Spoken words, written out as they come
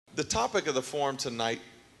The topic of the forum tonight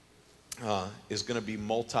is going to be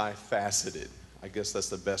multifaceted. I guess that's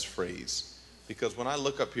the best phrase. Because when I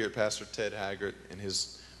look up here at Pastor Ted Haggard and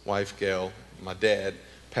his wife Gayle, my dad,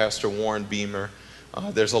 Pastor Warren Beemer,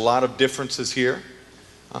 there's a lot of differences here.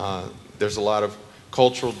 There's a lot of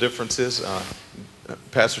cultural differences.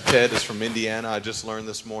 Pastor Ted is from Indiana. I just learned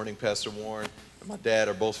this morning Pastor Warren and my dad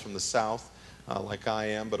are both from the South, like I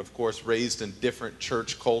am, but of course raised in different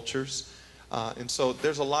church cultures. And so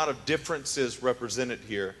there's a lot of differences represented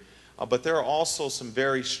here, but there are also some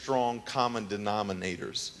very strong common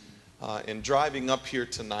denominators. In driving up here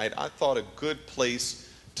tonight, I thought a good place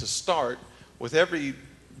to start with every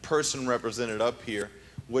person represented up here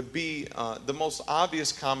would be the most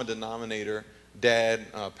obvious common denominator, Dad,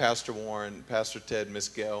 Pastor Warren, Pastor Ted, Miss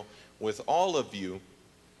Gayle, with all of you,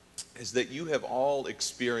 is that you have all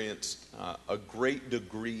experienced a great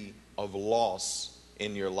degree of loss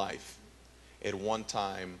in your life at one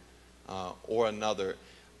time or another.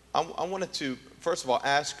 I wanted to, first of all,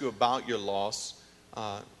 ask you about your loss.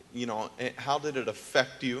 How did it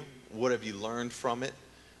affect you? What have you learned from it?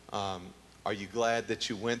 Are you glad that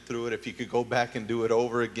you went through it? If you could go back and do it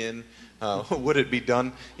over again, would it be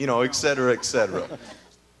done? Et cetera, et cetera.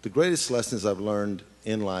 The greatest lessons I've learned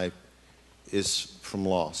in life is from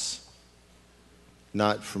loss,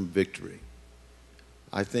 not from victory.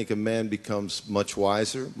 I think a man becomes much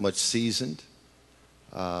wiser, much seasoned,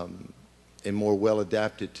 and more well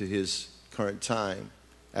adapted to his current time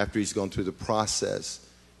after he's gone through the process.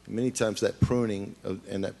 Many times that pruning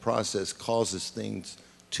and that process causes things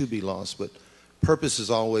to be lost, but purpose is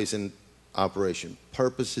always in operation.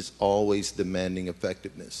 Purpose is always demanding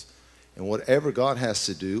effectiveness. And whatever God has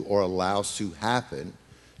to do or allows to happen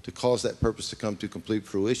to cause that purpose to come to complete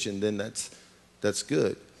fruition, then that's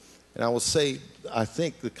good. And I will say, I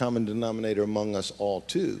think the common denominator among us all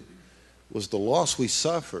too was the loss we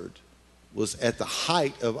suffered was at the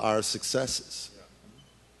height of our successes.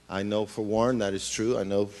 I know for Warren that is true. I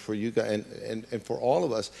know for you guys and for all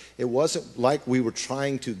of us, it wasn't like we were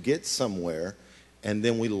trying to get somewhere and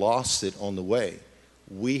then we lost it on the way.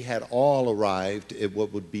 We had all arrived at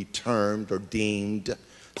what would be termed or deemed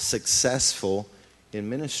successful in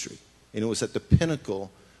ministry. And it was at the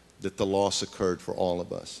pinnacle that the loss occurred for all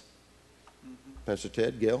of us. Mm-hmm. Pastor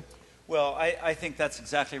Ted, Gayle? Well, I think that's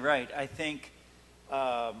exactly right. I think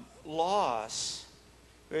loss,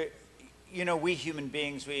 we human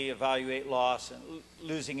beings, we evaluate loss, and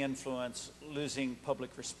losing influence, losing public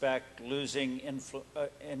respect, losing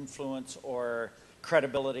influence or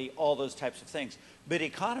credibility, all those types of things. But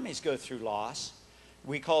economies go through loss.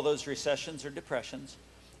 We call those recessions or depressions.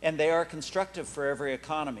 And they are constructive for every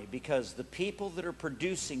economy because the people that are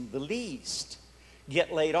producing the least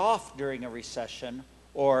get laid off during a recession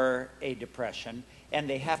or a depression, and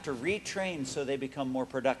they have to retrain so they become more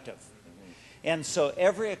productive. And so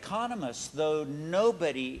every economist, though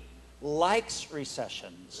nobody likes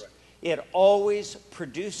recessions, it always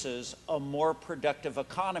produces a more productive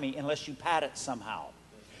economy unless you pad it somehow.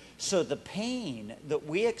 So the pain that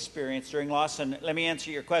we experience during loss, and let me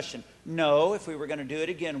answer your question. No, if we were going to do it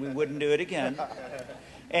again, we wouldn't do it again.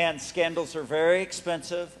 And scandals are very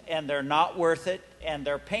expensive, and they're not worth it, and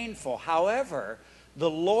they're painful. However, the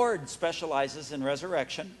Lord specializes in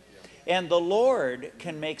resurrection, and the Lord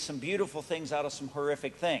can make some beautiful things out of some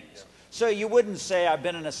horrific things. So you wouldn't say, I've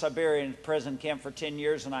been in a Siberian prison camp for 10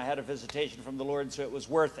 years, and I had a visitation from the Lord, so it was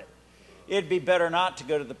worth it. It'd be better not to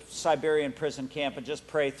go to the Siberian prison camp and just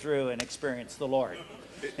pray through and experience the Lord.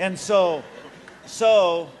 And so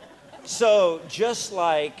just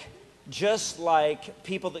like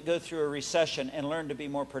people that go through a recession and learn to be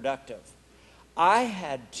more productive, I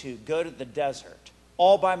had to go to the desert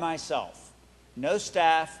all by myself. No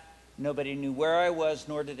staff, nobody knew where I was,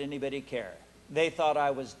 nor did anybody care. They thought I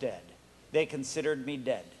was dead. They considered me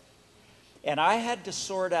dead. And I had to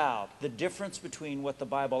sort out the difference between what the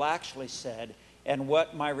Bible actually said and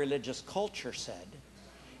what my religious culture said.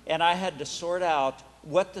 And I had to sort out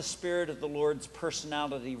what the Spirit of the Lord's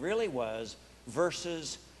personality really was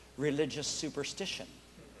versus religious superstition.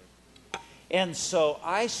 And so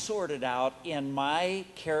I sorted out in my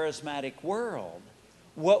charismatic world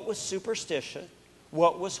what was superstition,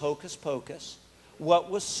 what was hocus pocus, what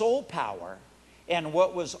was soul power, and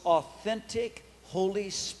what was authentic Holy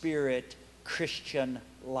Spirit Christian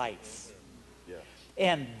life. Yeah.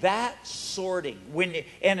 And that sorting,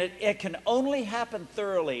 it can only happen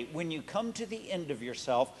thoroughly when you come to the end of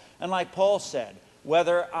yourself. And like Paul said,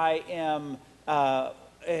 whether I am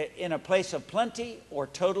in a place of plenty or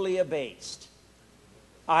totally abased,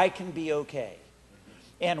 I can be okay.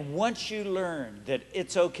 And once you learn that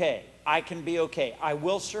it's okay, I can be okay, I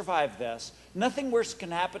will survive this, Nothing worse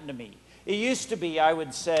can happen to me. It used to be, I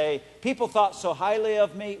would say, people thought so highly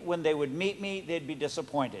of me, when they would meet me, they'd be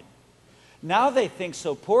disappointed. Now they think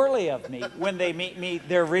so poorly of me, when they meet me,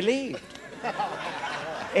 they're relieved.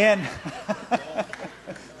 And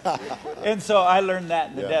so I learned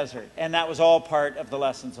that in the desert, and that was all part of the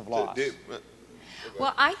lessons of loss.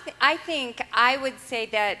 Well, I think I would say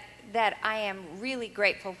that I am really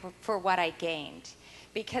grateful for what I gained,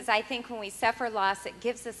 because I think when we suffer loss, it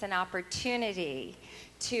gives us an opportunity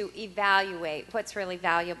to evaluate what's really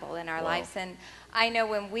valuable in our lives. And I know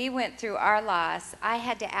when we went through our loss, I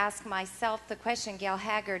had to ask myself the question, Gayle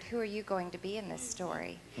Haggard, who are you going to be in this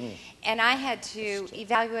story? And I had to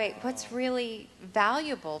evaluate what's really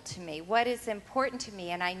valuable to me, what is important to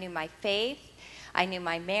me. And I knew my faith, I knew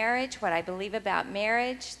my marriage, what I believe about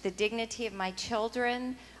marriage, the dignity of my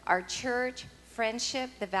children, our church,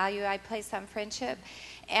 friendship, the value I place on friendship.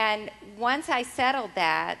 And once I settled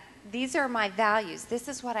that, these are my values, this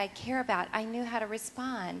is what I care about, I knew how to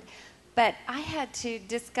respond. But I had to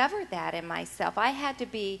discover that in myself. I had to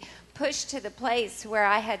be pushed to the place where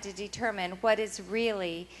I had to determine what is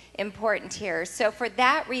really important here. So for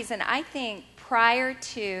that reason, I think prior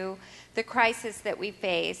to the crisis that we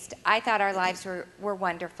faced, I thought our lives were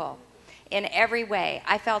wonderful. In every way,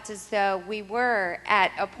 I felt as though we were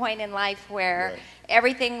at a point in life where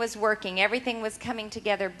everything was working, everything was coming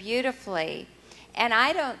together beautifully. And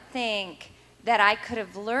I don't think that I could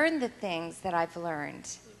have learned the things that I've learned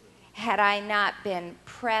had I not been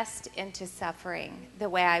pressed into suffering the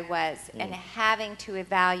way I was and having to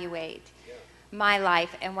evaluate my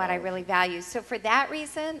life and what I really value. So for that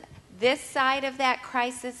reason, this side of that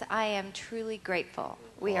crisis, I am truly grateful.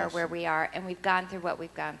 We are where we are, and we've gone through what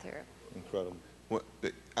we've gone through. Incredible.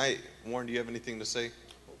 Warren, do you have anything to say?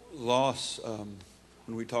 Loss,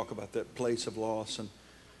 when we talk about that place of loss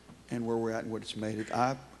and where we're at and what it's made it,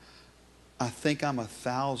 I think I'm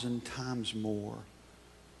 1,000 times more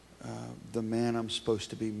the man I'm supposed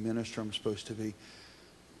to be, minister I'm supposed to be,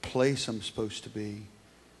 place I'm supposed to be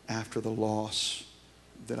after the loss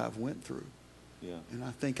that I've went through. Yeah. And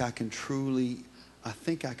I think I can truly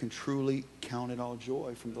count it all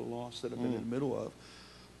joy from the loss that I've been in the middle of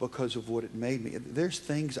because of what it made me. There's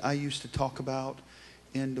things I used to talk about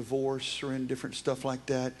in divorce or in different stuff like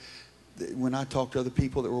that when I talked to other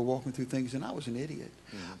people that were walking through things, and I was an idiot.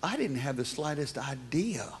 I didn't have the slightest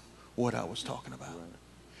idea what I was talking about.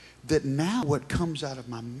 That now what comes out of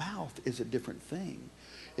my mouth is a different thing.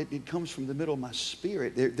 It comes from the middle of my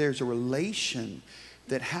spirit. There's a relation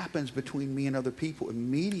that happens between me and other people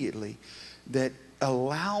immediately that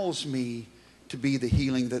allows me to be the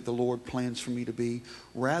healing that the Lord plans for me to be,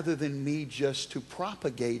 rather than me just to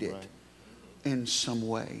propagate it in some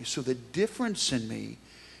way. So the difference in me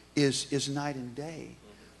is night and day.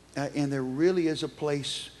 And there really is a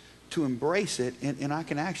place to embrace it. And I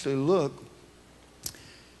can actually look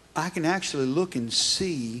and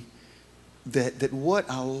see that what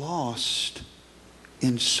I lost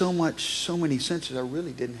in so many senses I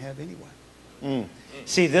really didn't have anyway.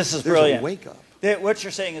 See, this is There's brilliant. a wake up. What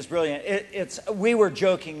you're saying is brilliant. We were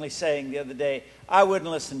jokingly saying the other day, I wouldn't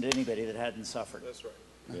listen to anybody that hadn't suffered. That's right.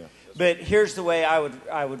 Yeah. But here's the way I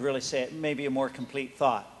would really say it, maybe a more complete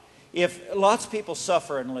thought. If lots of people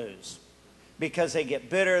suffer and lose because they get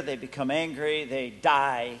bitter, they become angry, they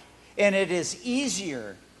die, and it is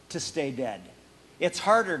easier to stay dead. It's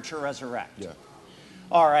harder to resurrect. Yeah.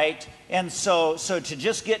 All right? And so to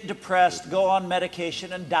just get depressed, go on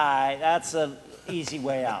medication and die, that's an easy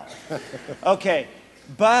way out. Okay.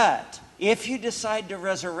 But if you decide to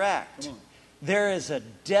resurrect, there is a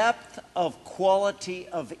depth of quality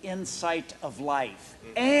of insight of life.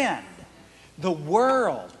 And the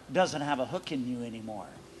world doesn't have a hook in you anymore.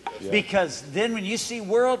 Yeah. Because then when you see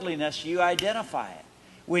worldliness, you identify it.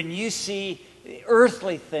 When you see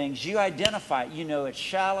earthly things, you identify it. You know it's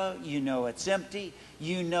shallow, you know it's empty,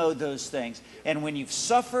 you know those things. And when you've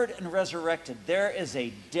suffered and resurrected, there is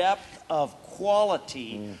a depth of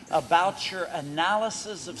quality about your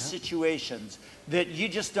analysis of situations that you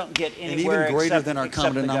just don't get anywhere. And even greater than our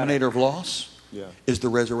common denominator of loss is the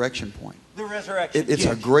resurrection point. The resurrection. It's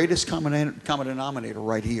our greatest common denominator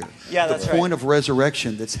right here. Yeah, that's right. The point of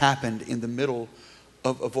resurrection that's happened in the middle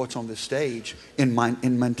of what's on this stage, in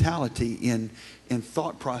mentality, in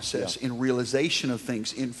thought process, in realization of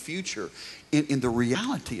things, in future, in the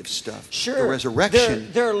reality of stuff. Sure. The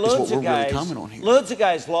resurrection there are loads is what we're of guys, really coming on here. Loads of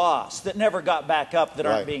guys lost that never got back up that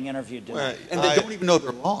aren't being interviewed tonight. And they don't even know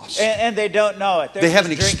they're lost. And they don't know it. They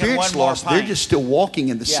haven't experienced loss. They're just still walking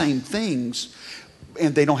in the same things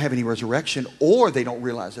and they don't have any resurrection, or they don't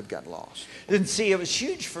realize they've got lost. And see, it was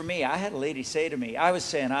huge for me. I had a lady say to me, I was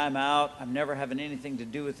saying, I'm out. I'm never having anything to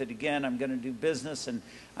do with it again. I'm going to do business, and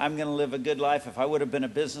I'm going to live a good life. If I would have been a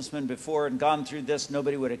businessman before and gone through this,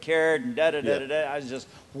 nobody would have cared, and da-da-da-da-da. I was just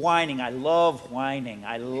whining. I love whining.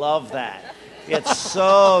 I love that. It's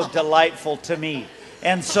so delightful to me.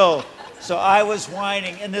 And so I was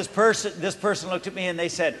whining, and this person looked at me and they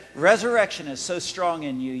said, resurrection is so strong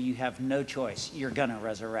in you, you have no choice. You're going to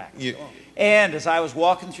resurrect. And as I was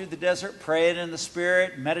walking through the desert, praying in the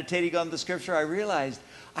Spirit, meditating on the Scripture, I realized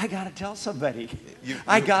I got to tell somebody.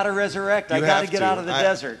 I got to resurrect. I got to get out of the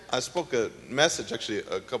desert. I spoke a message actually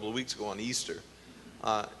a couple of weeks ago on Easter.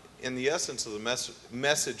 And the essence of the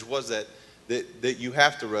message was that you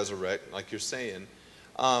have to resurrect, like you're saying.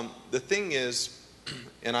 The thing is,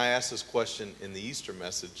 and I asked this question in the Easter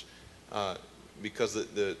message because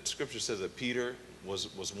the Scripture says that Peter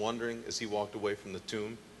was wondering as he walked away from the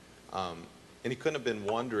tomb. And he couldn't have been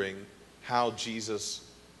wondering how Jesus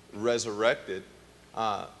resurrected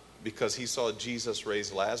because he saw Jesus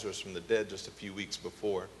raise Lazarus from the dead just a few weeks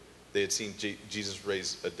before. They had seen Jesus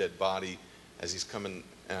raise a dead body as he's coming,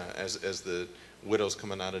 as the widow's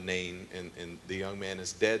coming out of Nain, and the young man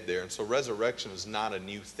is dead there. And so resurrection is not a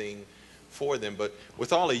new thing for them. But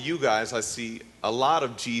with all of you guys, I see a lot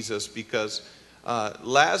of Jesus because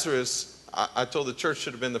Lazarus, I told the church,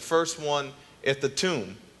 should have been the first one at the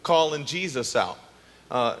tomb calling Jesus out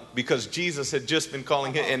because Jesus had just been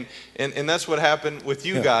calling him. And that's what happened with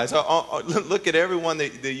you guys. Look at everyone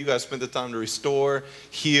that you guys spent the time to restore,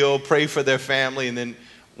 heal, pray for their family. And then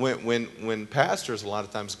when pastors a lot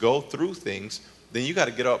of times go through things, then you got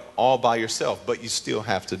to get up all by yourself, but you still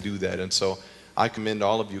have to do that. And so I commend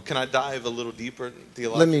all of you. Can I dive a little deeper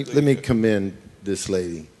theologically? Let me commend this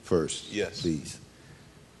lady first, yes, please.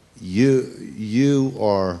 You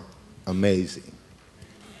are amazing.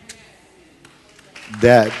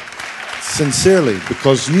 That sincerely,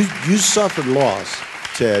 because you suffered loss,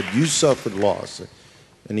 Ted. You suffered loss,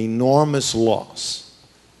 an enormous loss,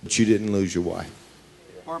 but you didn't lose your wife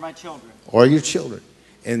Or my children. or your children,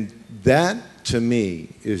 and that to me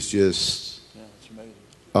is just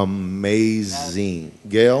amazing.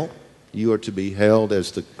 Gayle, you are to be held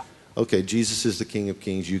as the, okay, Jesus is the King of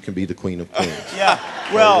Kings, you can be the Queen of Queens. Yeah,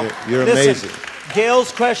 well, you're listen, amazing.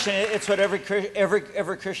 Gayle's question, it's what every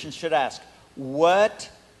Christian should ask. What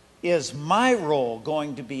is my role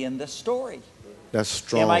going to be in this story? That's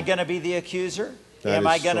strong. Am I going to be the accuser? Am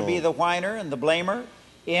I going to be the whiner and the blamer?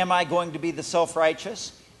 Am I going to be the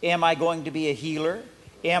self-righteous? Am I going to be a healer?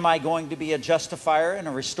 Am I going to be a justifier and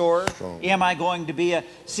a restorer? Strong. Am I going to be a...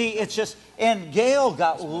 See, it's just... And Gayle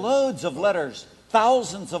got loads of letters,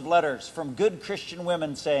 thousands of letters from good Christian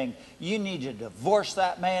women saying, you need to divorce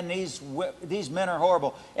that man. These men are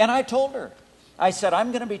horrible. And I told her, I said,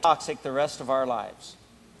 I'm going to be toxic the rest of our lives.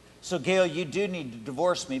 So, Gayle, you do need to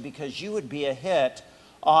divorce me because you would be a hit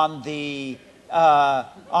on the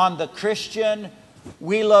Christian,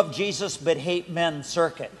 we love Jesus but hate men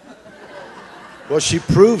circuit. Well, she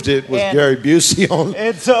proved it with Gary Busey on.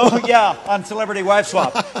 And so, yeah, on Celebrity Wife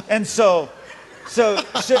Swap. And so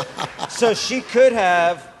she could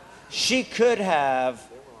have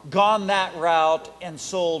gone that route and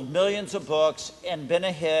sold millions of books and been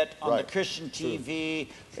a hit on the Christian TV,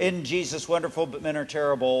 in Jesus Wonderful but Men Are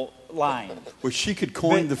Terrible line. Well, she could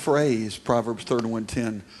coin the phrase, Proverbs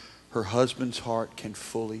 31:10, her husband's heart can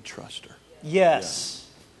fully trust her. Yes.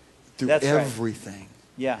 Yeah. Through That's everything. Right.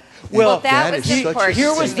 Yeah. Well, that was important.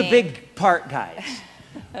 Here was the big part, guys.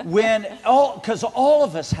 Because all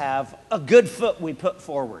of us have a good foot we put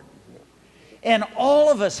forward. And all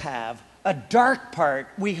of us have a dark part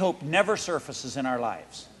we hope never surfaces in our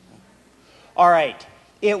lives. All right.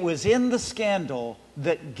 It was in the scandal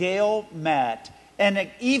that Gayle met, and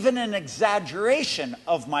even an exaggeration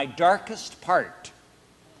of my darkest part.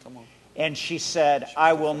 And she said,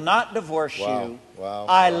 I will not divorce you.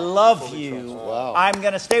 I love you. I'm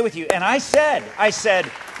going to stay with you. And I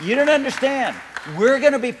said, you don't understand. We're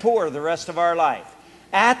going to be poor the rest of our life.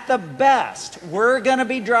 At the best, we're going to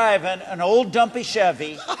be driving an old dumpy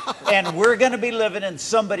Chevy, and we're going to be living in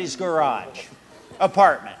somebody's garage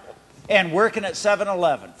apartment and working at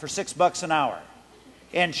 7-Eleven for $6 an hour.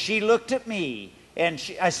 And she looked at me, and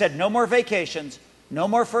I said, no more vacations, no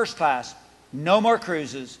more first class, no more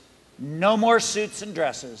cruises, no more suits and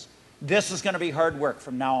dresses. This is going to be hard work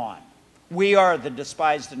from now on. We are the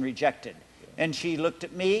despised and rejected. And she looked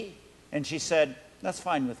at me, and she said, that's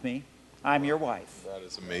fine with me. I'm your wife. That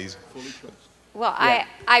is amazing. Well, yeah.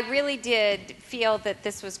 I really did feel that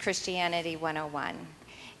this was Christianity 101.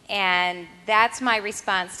 And that's my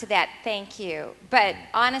response to that. Thank you. But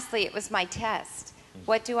honestly, it was my test.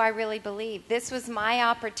 What do I really believe? This was my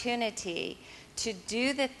opportunity to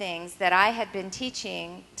do the things that I had been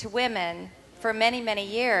teaching to women for many, many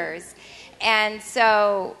years. And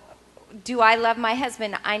so, do I love my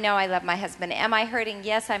husband? I know I love my husband. Am I hurting?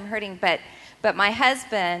 Yes, I'm hurting, but my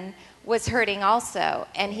husband was hurting also,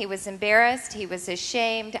 and he was embarrassed, he was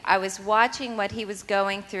ashamed. I was watching what he was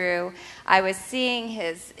going through. I was seeing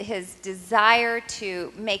his desire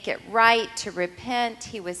to make it right, to repent.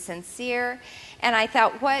 He was sincere, and I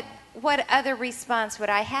thought, what other response would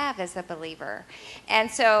I have as a believer? And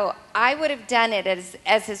so I would have done it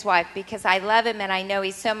as his wife, because I love him and I know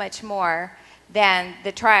he's so much more than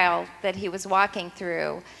the trial that he was walking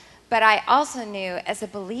through. But I also knew as a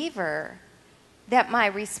believer that my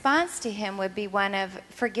response to him would be one of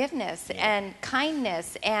forgiveness and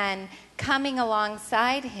kindness and coming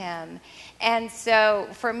alongside him. And so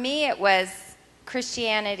for me, it was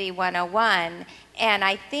Christianity 101, and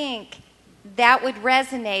I think that would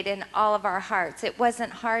resonate in all of our hearts. It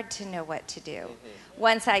wasn't hard to know what to do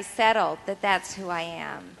once I settled that that's who I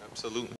am. Absolutely.